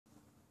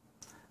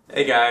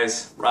Hey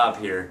guys, Rob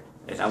here,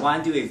 and I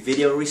want to do a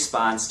video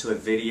response to a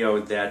video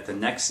that the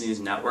Next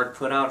News Network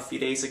put out a few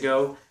days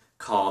ago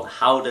called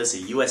How Does the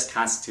U.S.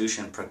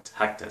 Constitution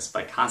Protect Us?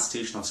 By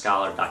constitutional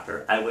scholar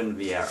Dr. Edwin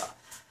Vieira.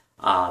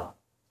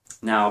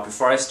 Now,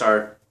 before I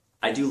start,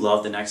 I do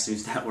love the Next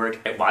News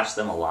Network. I watch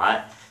them a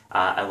lot.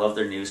 I love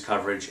their news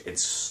coverage.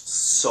 It's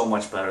so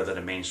much better than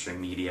the mainstream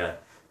media.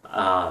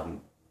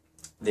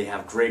 They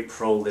have great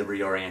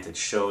pro-liberty oriented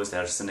shows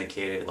that are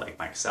syndicated, like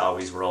Mike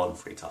Salvy's World and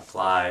Free Talk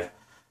Live.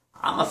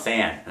 I'm a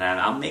fan, and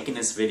I'm making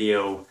this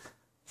video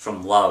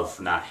from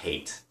love, not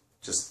hate.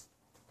 Just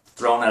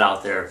throwing it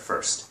out there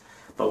first.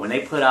 But when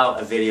they put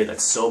out a video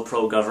that's so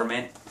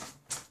pro-government,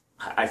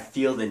 I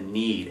feel the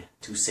need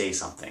to say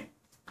something.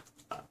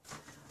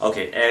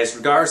 Okay, as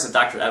regards to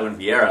Dr. Edwin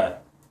Vieira,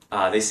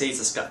 they say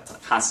he's a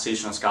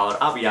constitutional scholar.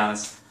 I'll be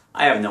honest,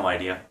 I have no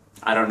idea.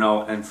 I don't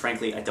know, and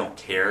frankly, I don't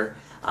care.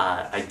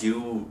 I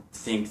do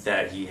think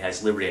that he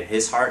has liberty at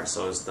his heart,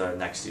 so is the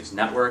Next News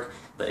Network,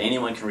 but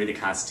anyone can read the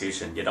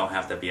Constitution. You don't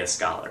have to be a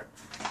scholar.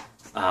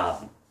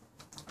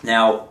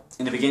 Now,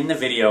 in the beginning of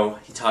the video,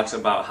 he talks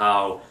about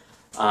how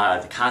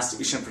the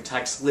Constitution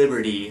protects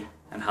liberty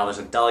and how there's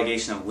a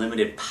delegation of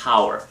limited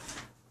power.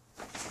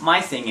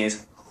 My thing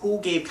is, who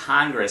gave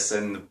Congress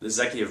and the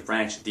executive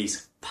branch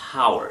these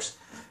powers?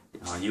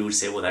 You would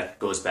say, well, that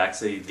goes back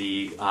to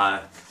the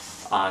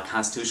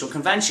Constitutional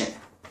Convention.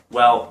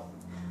 Well,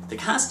 the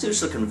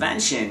Constitutional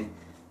Convention,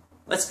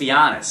 let's be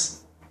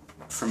honest,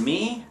 for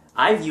me,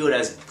 I view it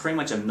as pretty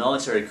much a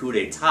military coup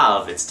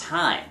d'etat of its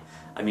time.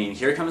 I mean,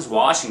 here comes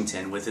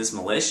Washington with his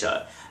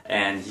militia,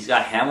 and he's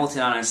got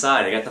Hamilton on his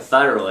side, they got the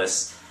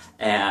Federalists,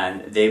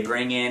 and they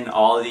bring in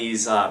all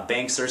these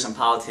banksters and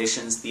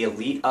politicians, the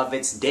elite of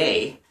its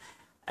day,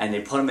 and they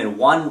put them in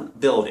one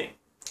building,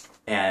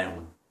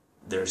 and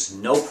there's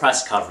no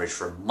press coverage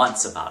for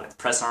months about it.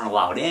 Press aren't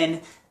allowed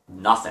in,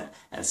 nothing.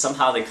 And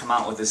somehow they come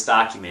out with this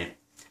document,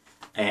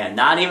 and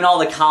not even all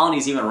the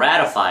colonies even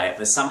ratify it,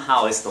 but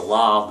somehow it's the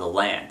law of the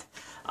land.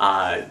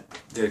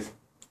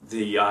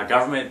 The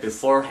government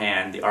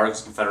beforehand, the Articles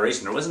of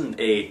Confederation, there wasn't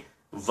a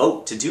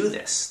vote to do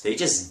this. They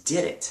just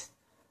did it.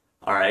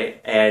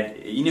 Alright? And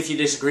even if you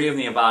disagree with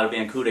me about it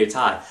being a coup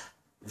d'etat,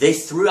 they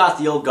threw out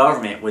the old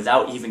government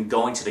without even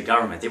going to the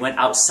government. They went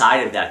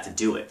outside of that to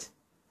do it.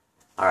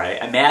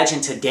 Alright? Imagine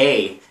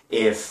today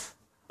if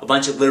a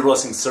bunch of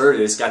liberals and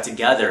conservatives got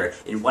together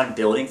in one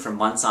building for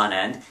months on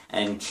end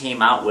and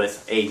came out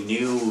with a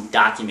new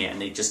document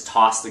and they just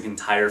tossed the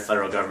entire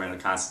federal government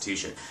and the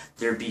Constitution.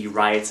 There'd be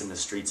riots in the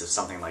streets if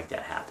something like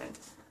that happened.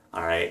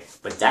 Alright?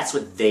 But that's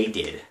what they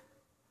did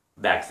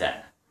back then.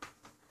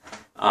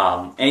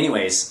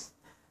 Anyways,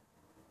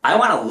 I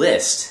want to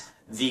list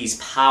these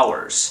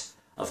powers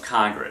of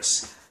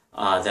Congress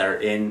that are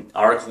in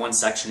Article 1,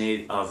 Section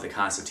 8 of the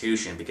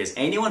Constitution, because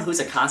anyone who's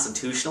a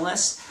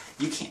constitutionalist,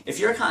 if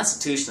you're a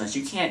constitutionalist,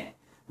 you can't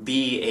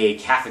be a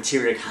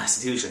cafeteria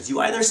constitutionalist. You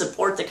either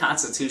support the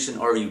Constitution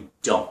or you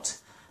don't.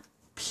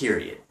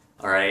 Period.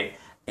 Alright?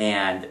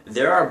 And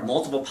there are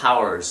multiple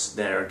powers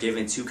that are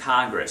given to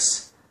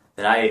Congress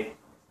that I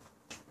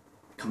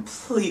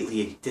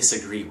completely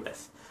disagree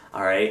with.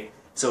 Alright?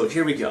 So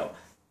here we go.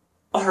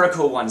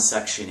 Article 1,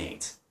 Section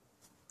 8.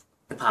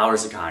 The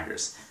powers of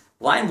Congress.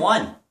 Line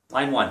 1.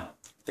 Line 1.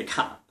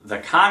 The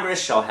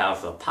Congress shall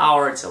have the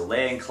power to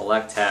lay and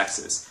collect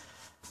taxes,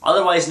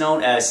 otherwise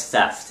known as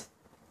theft.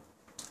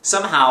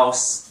 Somehow,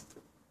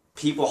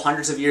 people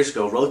hundreds of years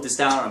ago wrote this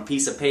down on a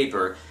piece of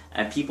paper,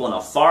 and people in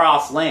a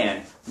far-off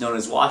land, known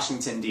as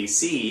Washington,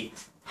 D.C.,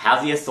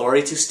 have the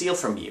authority to steal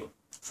from you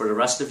for the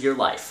rest of your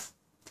life.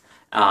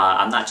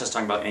 I'm not just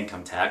talking about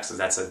income tax, because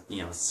that's a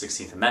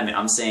 16th Amendment.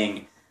 I'm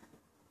saying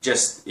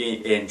just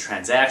in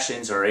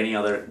transactions or any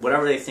other,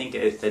 whatever they think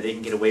that they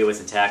can get away with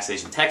in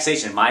taxation.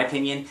 Taxation, in my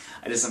opinion,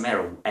 it doesn't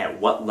matter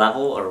at what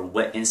level or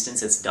what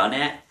instance it's done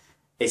at,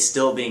 it's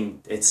still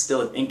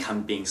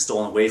income being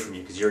stolen away from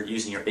you because you're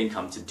using your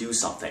income to do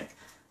something.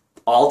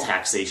 All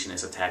taxation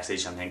is a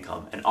taxation on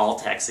income, and all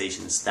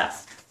taxation is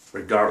theft,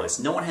 regardless.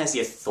 No one has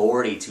the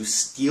authority to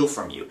steal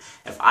from you.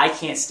 If I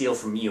can't steal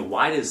from you,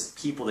 why does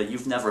people that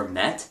you've never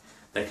met,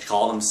 that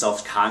call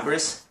themselves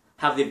Congress,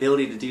 have the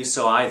ability to do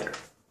so either?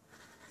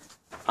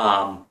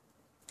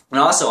 And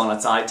also, on a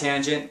side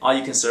tangent, all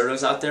you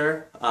conservatives out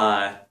there,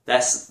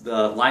 that's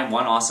the line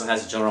 1 also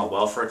has a general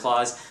welfare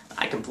clause.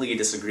 I completely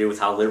disagree with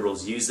how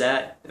liberals use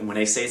that, and when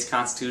they say it's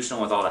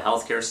constitutional with all the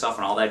healthcare stuff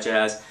and all that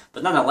jazz,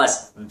 but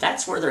nonetheless,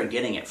 that's where they're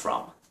getting it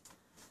from.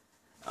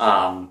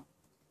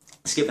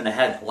 Skipping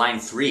ahead, line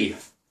 3,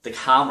 the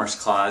commerce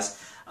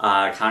clause.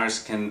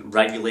 Congress can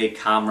regulate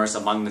commerce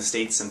among the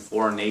states and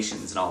foreign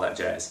nations and all that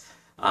jazz.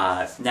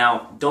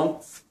 Now,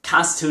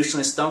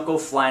 constitutionalists don't go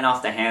flying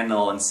off the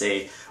handle and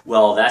say,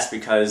 well, that's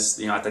because,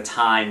 at the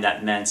time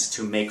that meant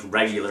to make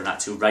regular, not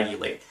to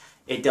regulate.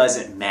 It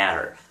doesn't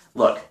matter.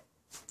 Look,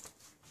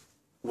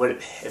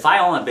 if I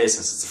own a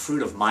business, it's the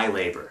fruit of my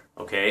labor,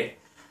 okay?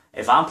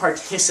 If I'm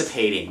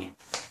participating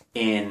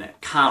in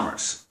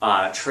commerce,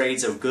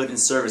 trades of goods and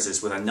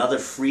services with another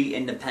free,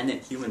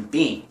 independent human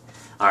being,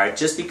 alright,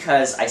 just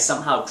because I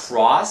somehow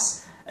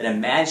cross an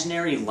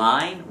imaginary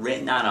line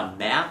written on a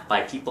map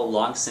by people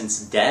long since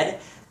dead.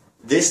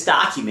 This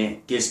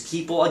document gives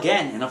people,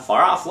 again, in a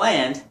far-off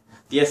land,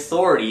 the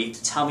authority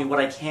to tell me what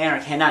I can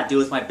or cannot do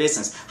with my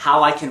business,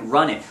 how I can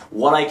run it,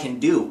 what I can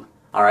do.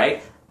 All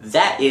right?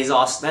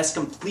 That's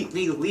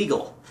completely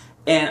legal.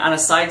 And on a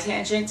side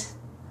tangent,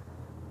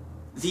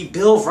 the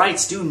Bill of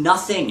Rights do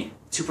nothing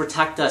to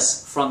protect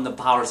us from the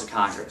powers of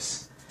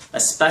Congress,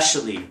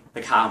 especially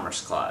the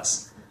Commerce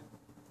Clause.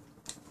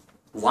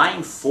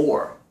 Line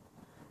 4,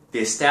 the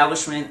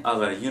establishment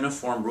of a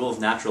uniform rule of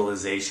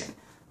naturalization.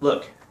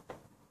 Look,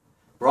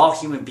 we're all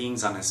human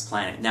beings on this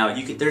planet. Now,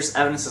 there's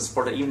evidence to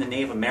support that even the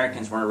Native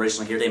Americans weren't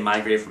originally here. They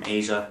migrated from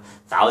Asia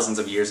thousands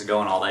of years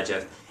ago and all that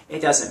jazz.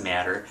 It doesn't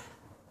matter.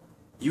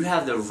 You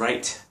have the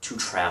right to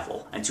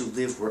travel and to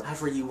live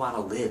wherever you want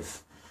to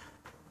live.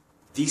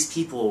 These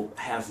people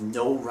have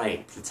no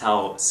right to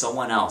tell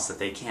someone else that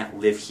they can't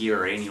live here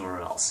or anywhere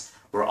else.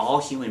 We're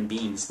all human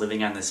beings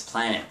living on this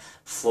planet,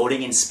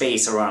 floating in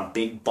space around a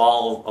big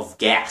ball of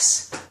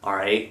gas, all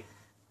right?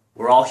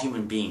 We're all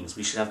human beings.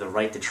 We should have the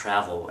right to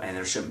travel, and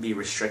there shouldn't be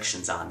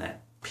restrictions on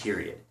that,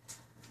 period.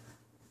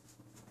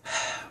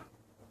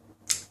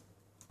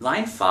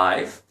 Line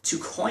 5, to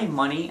coin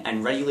money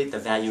and regulate the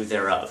value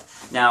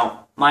thereof.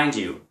 Now, mind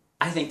you,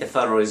 I think the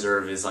Federal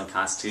Reserve is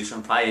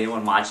unconstitutional. Probably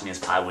anyone watching this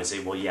probably would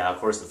say, well, yeah, of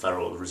course the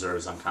Federal Reserve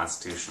is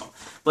unconstitutional.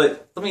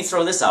 But let me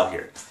throw this out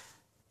here.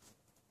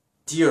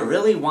 Do you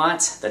really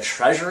want the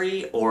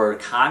Treasury or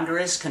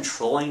Congress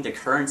controlling the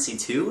currency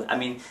too? I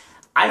mean,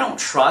 I don't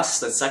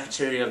trust the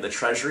Secretary of the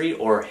Treasury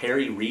or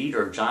Harry Reid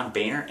or John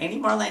Boehner any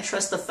more than I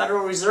trust the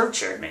Federal Reserve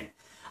Chairman.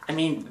 I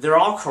mean, they're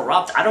all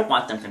corrupt. I don't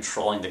want them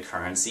controlling the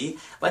currency.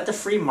 Let the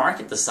free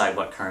market decide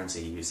what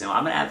currency you use. You know,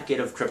 I'm an advocate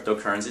of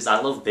cryptocurrencies.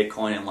 I love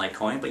Bitcoin and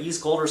Litecoin, but use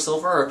gold or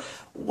silver or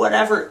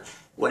whatever.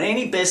 What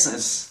any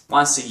business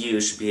wants to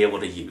use should be able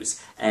to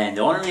use. And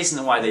the only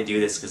reason why they do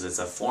this is because it's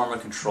a form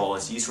of control.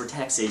 It's used for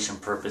taxation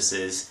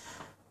purposes,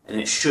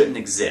 and it shouldn't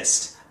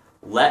exist.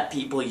 Let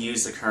people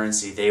use the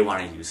currency they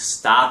want to use.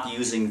 Stop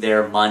using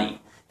their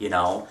money, you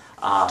know.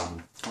 I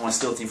want to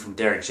steal a thing from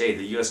Derek J.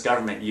 The U.S.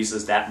 government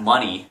uses that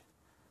money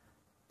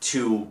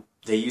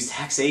they use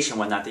taxation and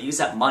whatnot, they use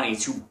that money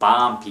to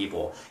bomb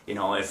people. You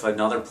know, if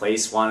another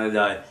place wanted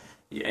a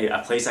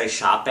place I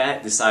shop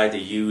at decided to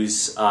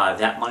use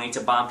that money to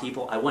bomb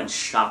people, I wouldn't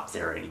shop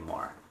there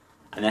anymore.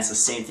 And that's the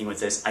same thing with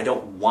this. I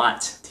don't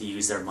want to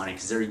use their money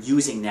because they're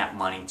using that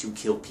money to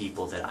kill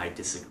people that I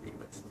disagree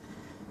with.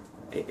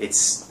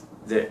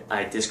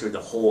 I disagree with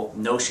the whole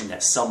notion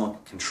that someone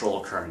can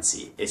control a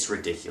currency. It's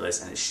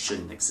ridiculous and it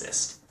shouldn't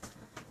exist.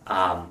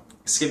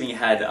 Skipping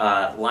ahead,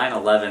 line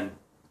 11.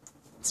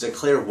 To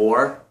declare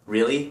war,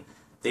 really?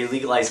 They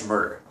legalize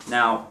murder.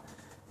 Now,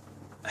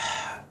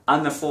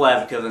 I'm the full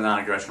advocate of the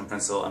non-aggression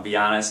principle, and to be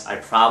honest, I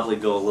probably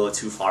go a little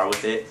too far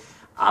with it.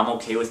 I'm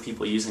okay with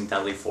people using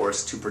deadly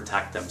force to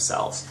protect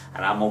themselves,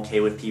 and I'm okay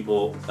with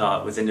people,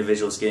 with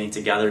individuals getting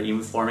together,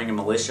 even forming a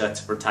militia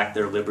to protect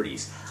their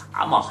liberties.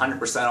 I'm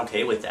 100%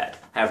 okay with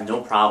that. I have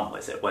no problem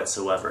with it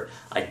whatsoever.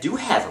 I do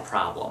have a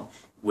problem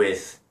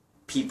with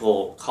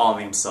people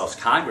calling themselves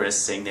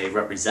Congress, saying they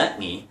represent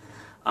me,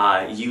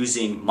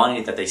 using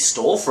money that they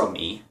stole from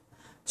me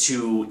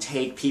to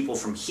take people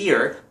from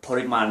here,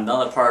 putting them on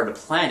another part of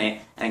the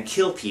planet, and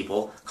kill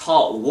people,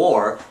 call it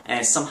war, and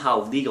it's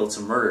somehow legal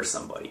to murder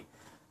somebody.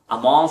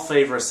 I'm all in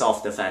favor of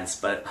self-defense,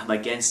 but I'm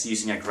against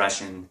using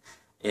aggression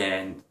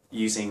and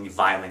using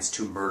violence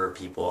to murder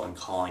people and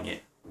calling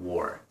it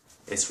war.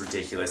 It's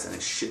ridiculous,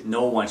 and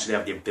no one should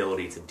have the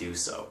ability to do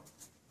so.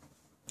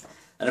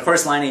 And of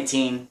course, line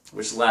 18,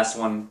 which is the last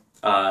one,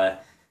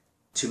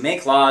 to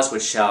make laws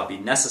which shall be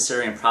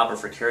necessary and proper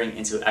for carrying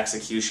into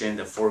execution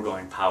the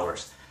foregoing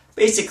powers.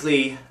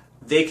 Basically,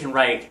 they can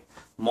write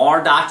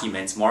more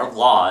documents, more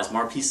laws,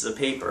 more pieces of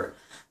paper,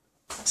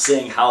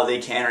 saying how they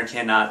can or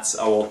cannot,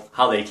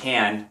 how they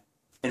can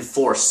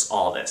enforce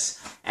all this.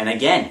 And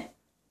again,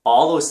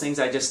 all those things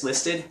I just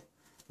listed,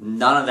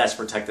 none of that's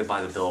protected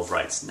by the Bill of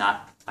Rights.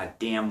 Not a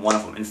damn one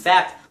of them. In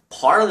fact,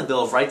 part of the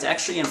Bill of Rights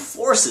actually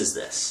enforces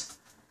this.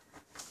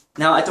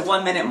 Now, at the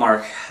 1 minute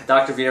mark,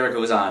 Dr. Vieira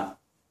goes on.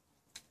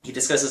 He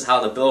discusses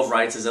how the Bill of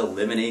Rights is a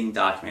limiting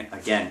document.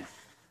 Again,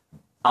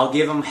 I'll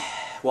give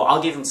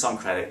him some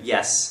credit.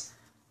 Yes,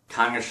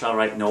 Congress shall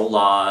write no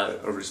law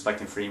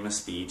respecting freedom of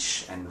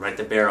speech and right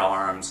to bear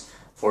arms,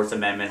 Fourth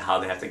Amendment, how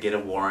they have to get a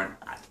warrant.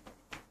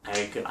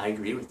 I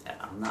agree with that.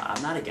 I'm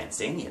not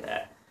against any of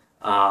that.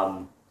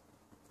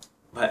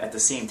 But at the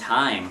same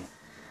time,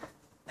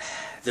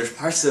 there's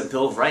parts of the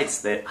Bill of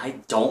Rights that I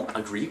don't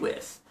agree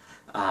with.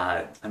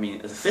 I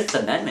mean, the Fifth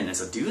Amendment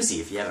is a doozy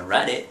if you haven't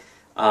read it.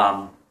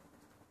 I'm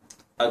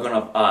going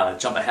to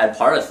jump ahead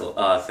part of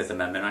the Fifth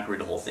Amendment. I'm not going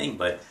to read the whole thing,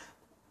 but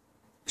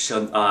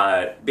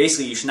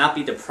basically you should not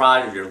be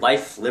deprived of your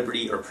life,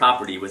 liberty, or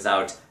property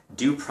without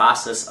due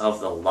process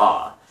of the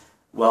law.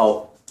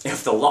 Well,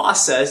 if the law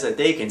says that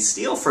they can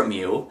steal from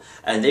you,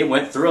 and they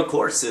went through a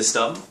court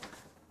system,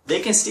 they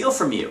can steal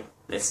from you.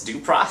 It's due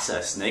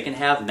process, and they can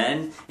have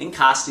men in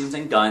costumes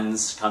and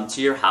guns come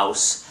to your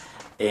house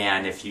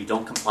and if you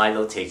don't comply,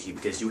 they'll take you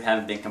because you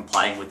haven't been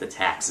complying with the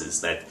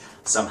taxes that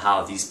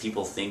somehow these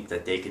people think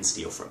that they can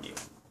steal from you.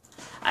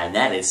 And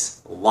that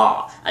is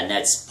law, and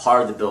that's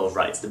part of the Bill of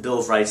Rights. The Bill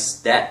of Rights,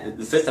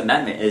 the Fifth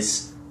Amendment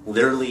is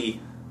literally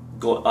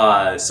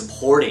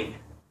supporting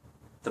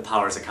the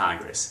powers of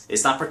Congress.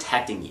 It's not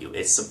protecting you,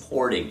 it's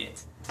supporting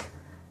it.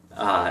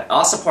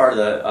 Also part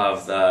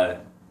of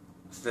the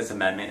Fifth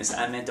Amendment is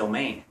eminent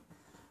domain.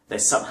 That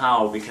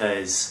somehow,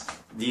 because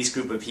these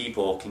group of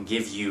people can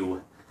give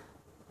you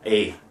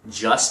a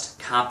just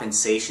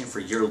compensation for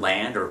your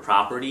land or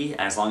property,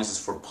 as long as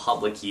it's for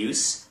public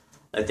use,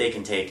 that they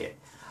can take it.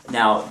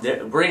 Now,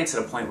 we're getting to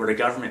the point where the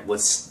government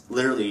would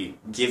literally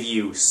give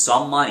you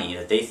some money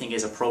that they think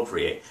is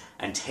appropriate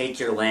and take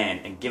your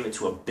land and give it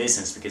to a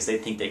business because they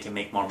think they can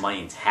make more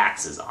money in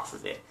taxes off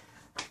of it.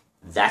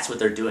 That's what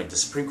they're doing. The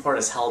Supreme Court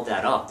has held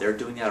that up. They're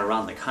doing that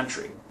around the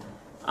country.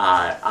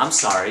 I'm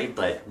sorry,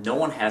 but no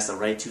one has the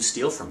right to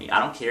steal from me. I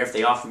don't care if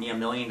they offer me $1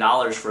 million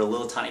for a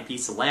little tiny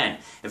piece of land.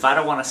 If I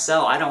don't want to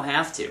sell, I don't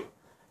have to.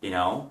 You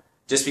know?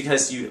 Just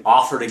because you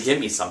offer to give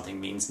me something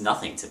means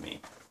nothing to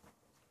me.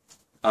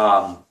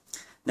 Now,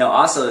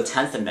 also the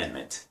 10th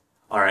Amendment.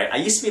 Alright, I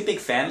used to be a big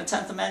fan of the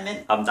 10th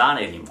Amendment. I'm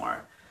not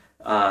anymore.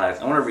 I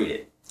want to read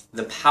it.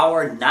 The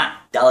power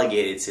not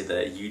delegated to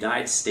the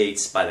United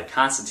States by the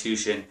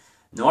Constitution,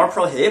 nor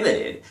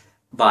prohibited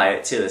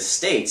to the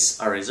states,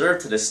 are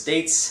reserved to the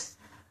states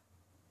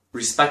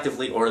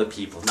respectively or the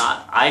people.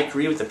 I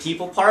agree with the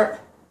people part,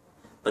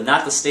 but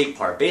not the state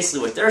part. Basically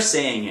what they're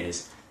saying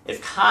is,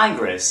 if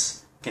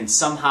Congress can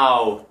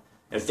somehow,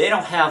 if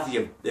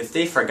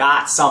they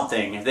forgot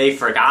something, if they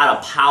forgot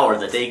a power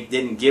that they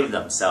didn't give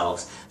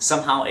themselves,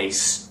 somehow a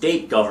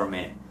state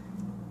government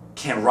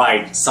can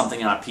write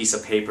something on a piece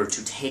of paper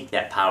to take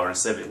that power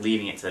instead of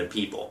leaving it to the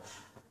people.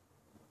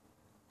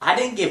 I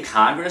didn't give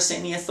Congress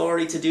any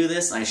authority to do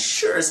this, and I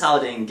sure as hell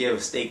didn't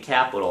give state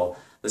capital,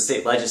 the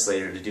state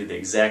legislature, to do the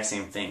exact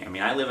same thing. I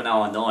mean, I live in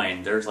Illinois,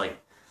 and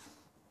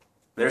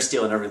they're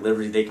stealing every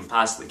liberty they can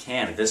possibly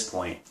can at this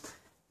point.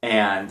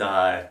 And,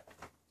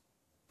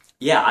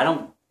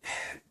 yeah,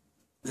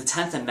 the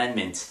 10th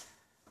Amendment,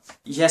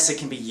 yes, it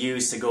can be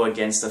used to go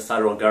against the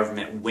federal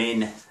government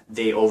when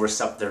they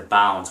overstep their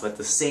bounds, but at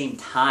the same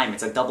time,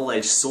 it's a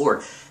double-edged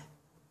sword.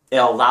 It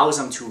allows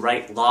them to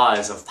write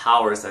laws of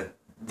powers that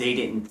they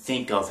didn't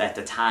think of at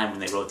the time when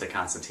they wrote the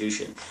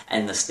Constitution.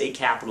 And the state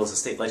capitals, the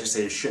state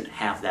legislators shouldn't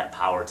have that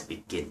power to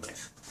begin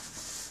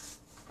with.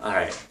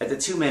 Alright, at the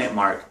 2-minute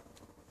mark,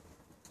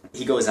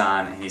 he goes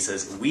on and he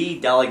says, we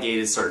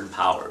delegated certain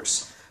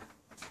powers.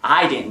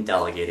 I didn't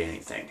delegate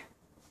anything.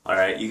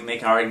 Alright, you can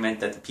make an argument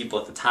that the people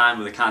at the time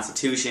of the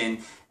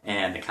Constitution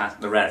and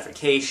the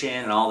ratification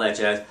and all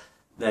that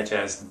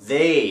jazz,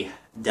 they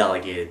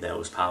delegated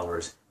those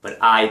powers, but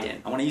I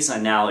didn't. I want to use an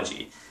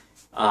analogy.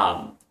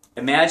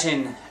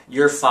 Imagine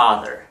your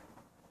father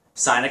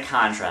signed a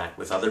contract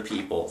with other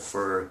people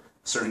for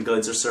certain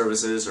goods or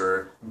services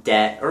or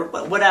debt or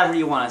whatever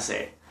you want to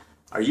say.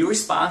 Are you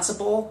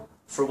responsible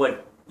for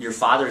what your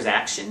father's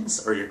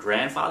actions or your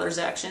grandfather's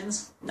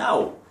actions?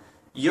 No.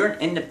 You're an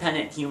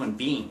independent human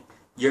being.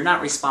 You're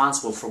not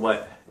responsible for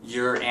what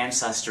your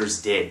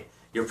ancestors did,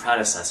 your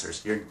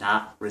predecessors. You're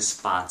not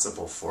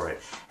responsible for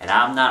it. And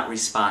I'm not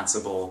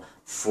responsible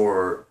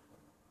for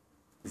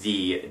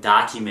the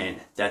document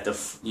that the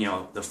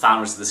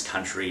founders of this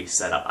country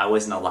set up. I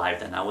wasn't alive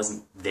then. I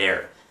wasn't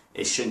there.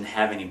 It shouldn't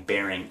have any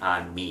bearing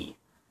on me.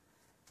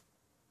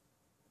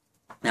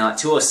 Now at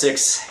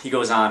 2:06, he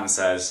goes on and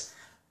says,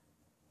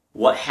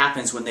 what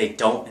happens when they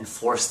don't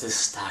enforce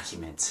this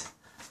document?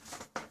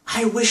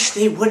 I wish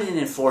they wouldn't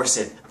enforce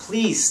it.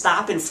 Please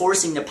stop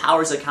enforcing the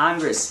powers of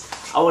Congress.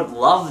 I would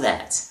love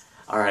that.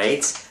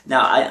 Alright?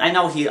 Now, I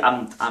know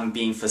I'm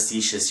being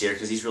facetious here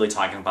because he's really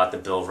talking about the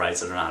Bill of Rights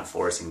that are not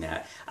enforcing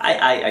that.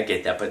 I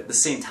get that, but at the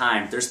same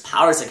time, there's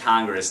powers of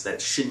Congress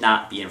that should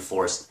not be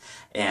enforced.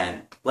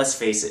 And let's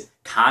face it,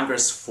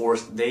 Congress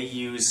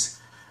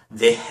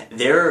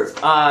they're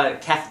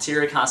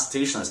cafeteria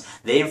constitutionalists.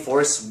 They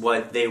enforce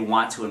what they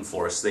want to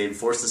enforce. They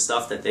enforce the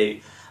stuff that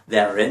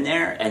are in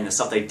there, and the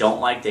stuff they don't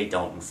like, they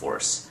don't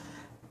enforce.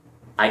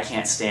 I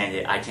can't stand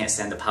it. I can't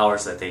stand the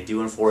powers that they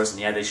do enforce,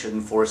 and yeah, they should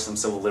enforce some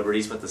civil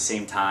liberties, but at the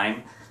same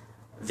time,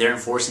 they're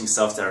enforcing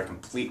stuff that are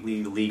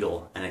completely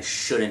legal, and it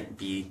shouldn't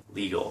be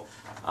legal.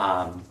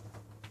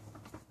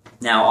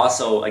 Now,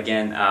 also,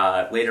 again,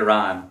 later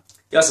on,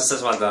 he also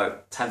says about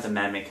the 10th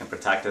Amendment can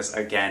protect us.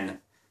 Again,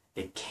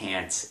 it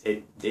can't.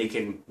 They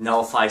can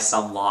nullify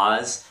some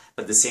laws,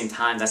 but at the same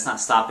time, that's not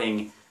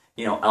stopping,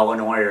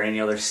 Illinois or any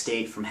other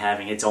state from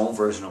having its own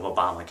version of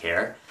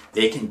Obamacare.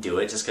 They can do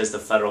it just because the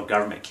federal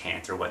government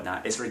can't or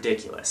whatnot. It's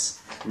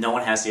ridiculous. No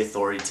one has the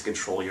authority to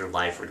control your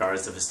life,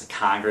 regardless if it's the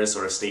Congress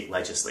or a state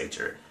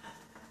legislature.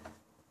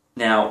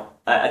 Now,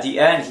 at the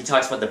end, he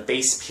talks about the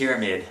base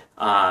pyramid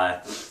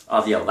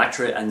of the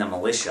electorate and the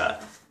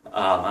militia.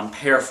 I'm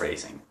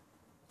paraphrasing.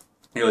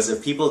 It was,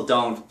 if people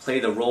don't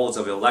play the roles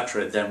of the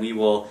electorate, then we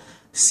will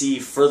see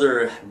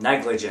further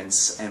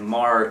negligence and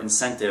more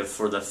incentive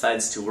for the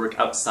feds to work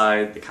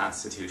outside the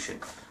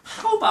Constitution.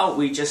 how about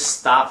we just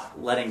stop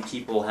letting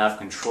people have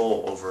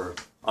control over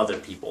other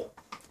people?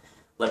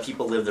 Let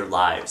people live their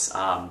lives.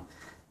 I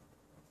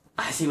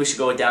think we should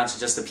go down to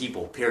just the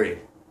people, period.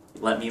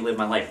 Let me live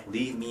my life.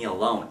 Leave me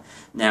alone.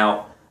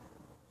 Now,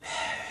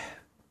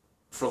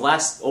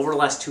 over the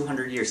last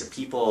 200 years, the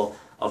people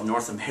of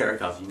North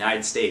America, of the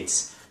United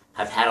States,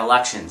 have had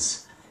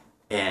elections.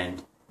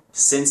 And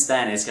since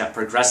then, it's got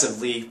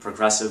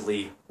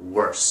progressively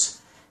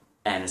worse.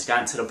 And it's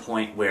gotten to the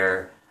point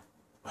where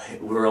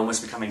we're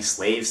almost becoming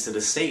slaves to the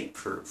state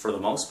for the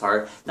most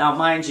part. Now,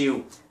 mind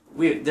you,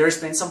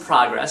 there's been some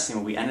progress. You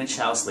know, we ended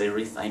child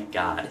slavery, thank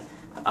God.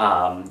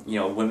 You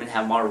know, women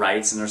have more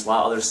rights, and there's a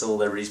lot of other civil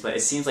liberties. But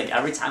it seems like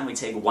every time we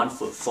take 1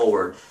 foot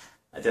forward,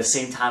 at the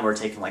same time we're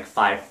taking like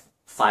five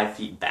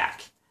feet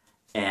back.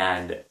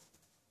 And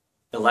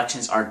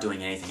elections aren't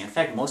doing anything. In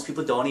fact, most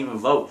people don't even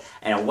vote.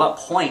 And at what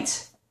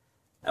point,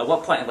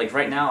 like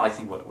right now, I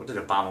think what did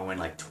Obama win?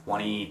 Like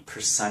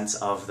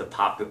 20% of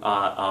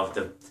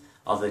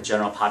the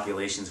general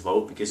population's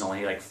vote, because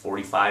only like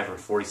 45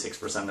 or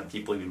 46% of the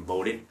people even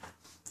voted.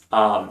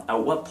 At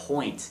what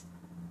point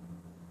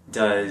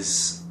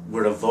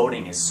where the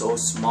voting is so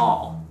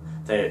small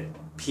that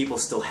people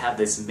still have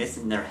this myth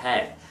in their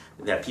head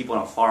that people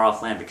in a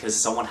far-off land, because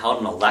someone held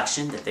an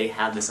election, that they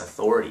have this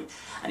authority?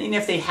 I mean,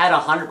 if they had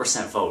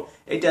 100% vote,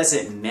 it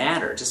doesn't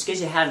matter. Just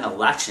because you had an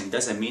election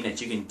doesn't mean that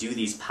you can do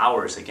these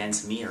powers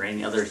against me or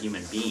any other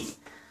human being.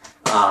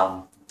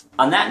 On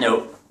that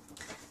note,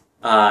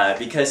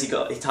 because he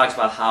talks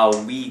about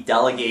how we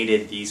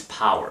delegated these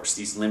powers,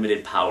 these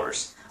limited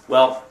powers.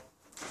 Well,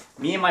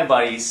 me and my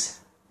buddies,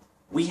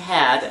 we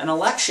had an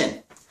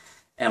election.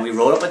 And we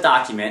wrote up a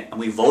document, and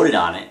we voted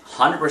on it,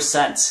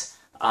 100%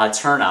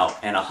 turnout,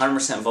 and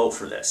 100% vote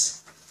for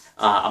this.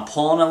 I'm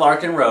pulling a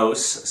Larkin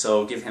Rose,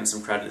 so give him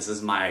some credit. This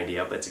is my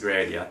idea, but it's a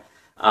great idea.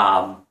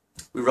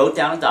 We wrote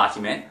down a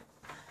document,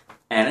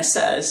 and it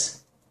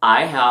says,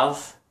 I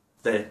have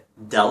the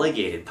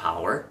delegated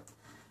power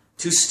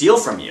to steal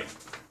from you.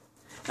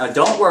 Now,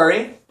 don't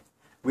worry.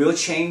 We'll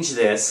change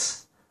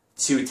this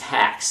to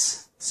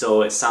tax,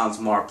 so it sounds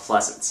more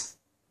pleasant.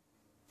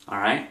 All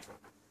right?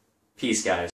 Peace, guys.